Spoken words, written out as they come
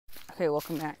Okay,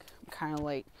 welcome back. I'm kind of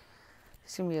late.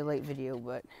 It's gonna be a late video,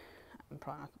 but I'm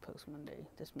probably not gonna post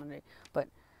this Monday. But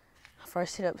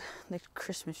first, hit up the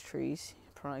Christmas trees. You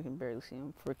probably can barely see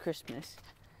them for Christmas,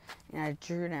 and I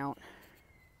drew it out.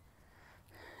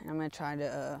 And I'm gonna try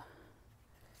to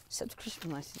set the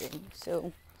Christmas lights today.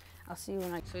 So I'll see you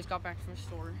when I. So he's got back from the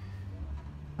store.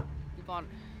 We bought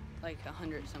like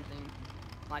 100 something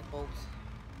light bulbs.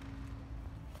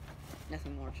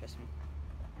 Nothing more, trust me.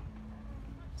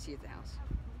 See you at the house.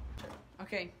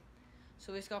 Okay,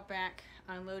 so we just got back,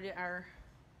 unloaded our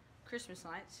Christmas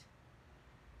lights.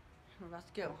 We're about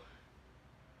to go.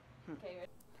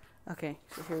 Okay,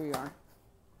 so here we are.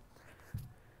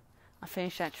 I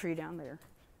finished that tree down there.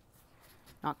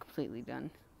 Not completely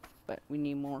done, but we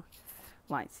need more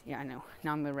lights. Yeah, I know.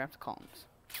 Now I'm gonna wrap the columns.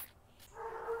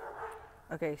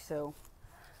 Okay, so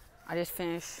I just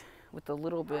finished with a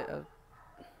little bit of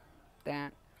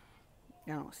that.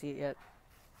 I don't see it yet.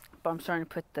 But I'm starting to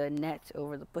put the nets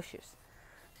over the bushes.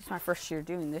 This is my first year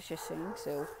doing this, just saying.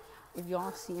 So if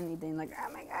y'all see anything like, oh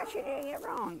my gosh, you're doing it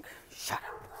wrong, shut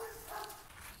up.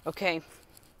 Okay,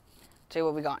 tell you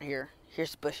what we got here. Here's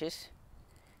the bushes.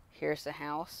 Here's the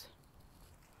house.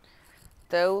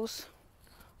 Those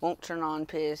won't turn on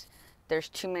because there's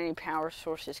too many power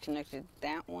sources connected to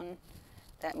that one.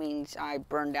 That means I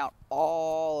burned out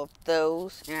all of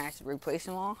those and I had to replace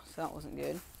them all, so that wasn't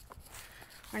good.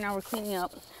 Right now we're cleaning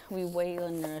up. We way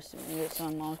underestimated it, so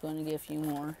my mom's going to get a few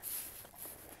more.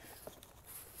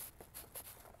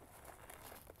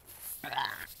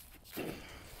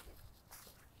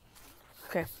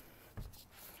 Okay.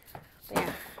 But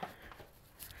yeah.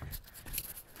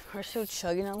 We're still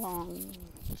chugging along.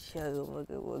 Chug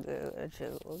wugga wugga,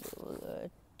 chug wugga wugga,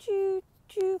 choo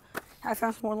choo. I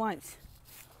found some more lights.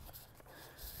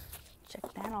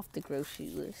 Check that off the grocery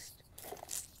list.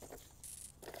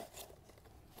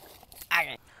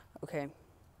 Okay.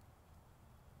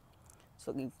 It's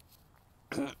looking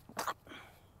it's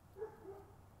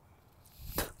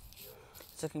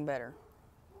looking better.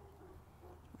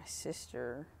 My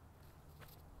sister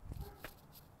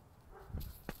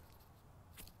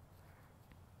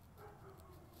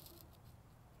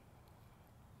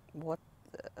what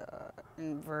the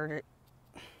invert it.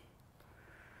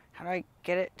 How do I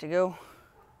get it to go?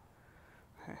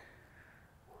 Okay.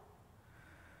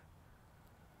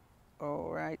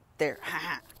 Oh, right there.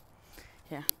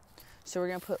 Yeah. So we're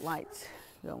going to put lights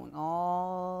going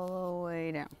all the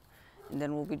way down. And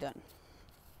then we'll be done.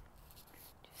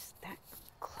 Just that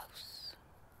close.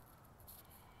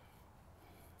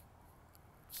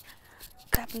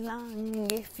 Clap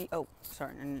along if you... Oh,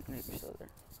 sorry. I didn't know you were still there.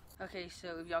 Okay,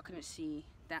 so if y'all couldn't see,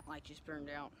 that light just burned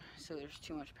out. So there's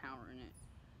too much power in it.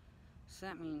 So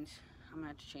that means I'm going to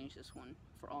have to change this one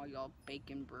for all y'all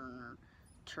bacon burner,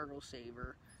 turtle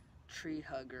saver, tree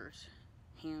huggers,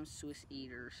 ham Swiss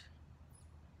eaters,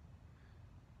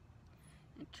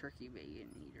 and turkey bacon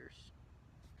eaters.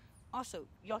 Also,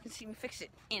 y'all can see me fix it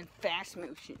in fast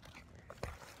motion.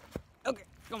 Okay,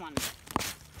 come on.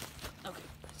 Okay,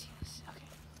 let's see this. Okay.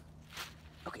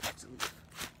 Okay, that's a leaf.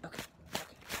 Okay.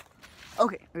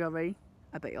 Okay, are y'all ready?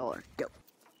 I bet y'all are. Go.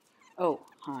 Oh,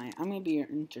 hi. I'm gonna be your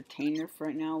entertainer for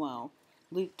right now while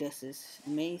Luke does this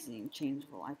amazing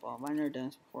changeable light bulb. I've never done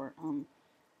this before.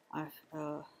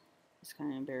 It's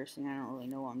kind of embarrassing. I don't really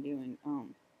know what I'm doing.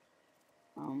 I'm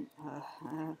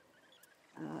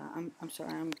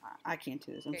sorry. I can't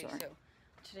do this. I'm sorry. So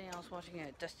today I was watching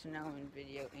a Dustin Elliman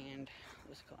video, and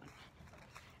what's it called?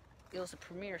 It was a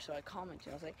premiere, so I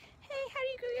commented. I was like, "Hey, how do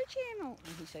you grow your channel?"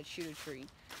 And he said, "Shoot a tree."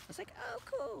 I was like, "Oh,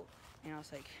 cool." And I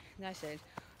was like, and I said,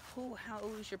 "Oh, how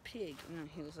old is your pig?" And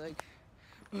he was like,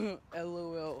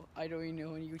 "LOL. I don't even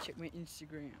know when you check my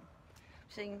Instagram."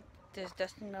 Saying, does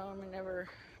Dustin Elliman ever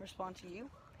respond to you?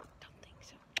 Don't think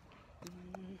so.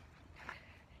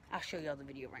 I'll show y'all the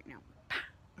video right now.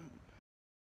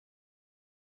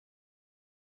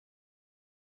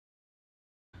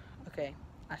 Okay,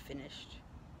 I finished.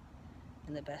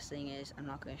 And the best thing is, I'm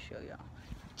not going to show y'all.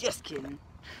 Just kidding.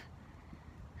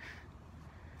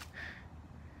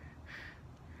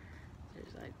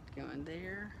 There's like going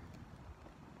there.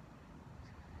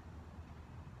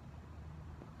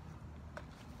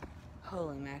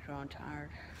 Holy mackerel, I'm tired.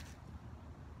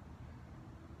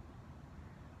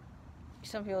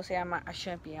 Some people say I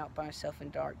shouldn't be out by myself in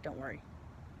dark. Don't worry.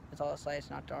 With all this light, it's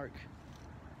not dark.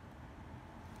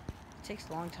 It takes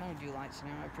a long time to do lights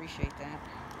now. I appreciate that.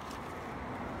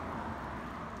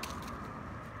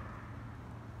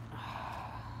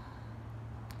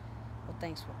 Well,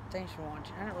 thanks for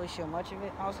watching. I didn't really show much of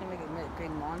it. I was gonna make a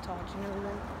big montage and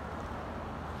everything.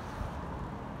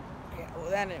 Yeah, well,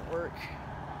 that didn't work.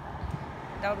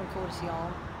 That would have been cool to see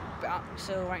all.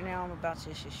 So right now I'm about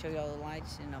to show you all the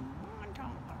lights in a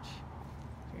montage.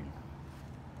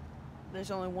 There's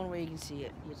only one way you can see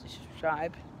it. You have to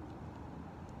subscribe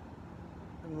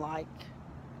and like,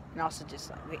 and also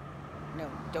dislike. Wait, no,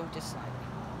 don't dislike.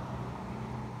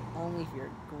 Only if you're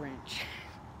a Grinch.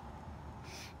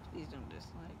 Please don't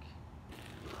dislike.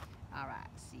 Alright,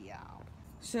 see y'all.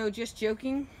 So, just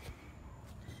joking.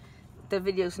 The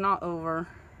video's not over.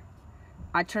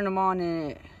 I turned them on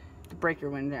and the breaker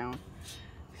went down.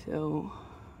 So,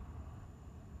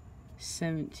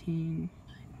 17.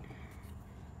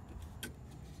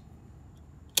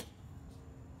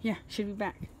 Yeah, should be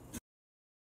back.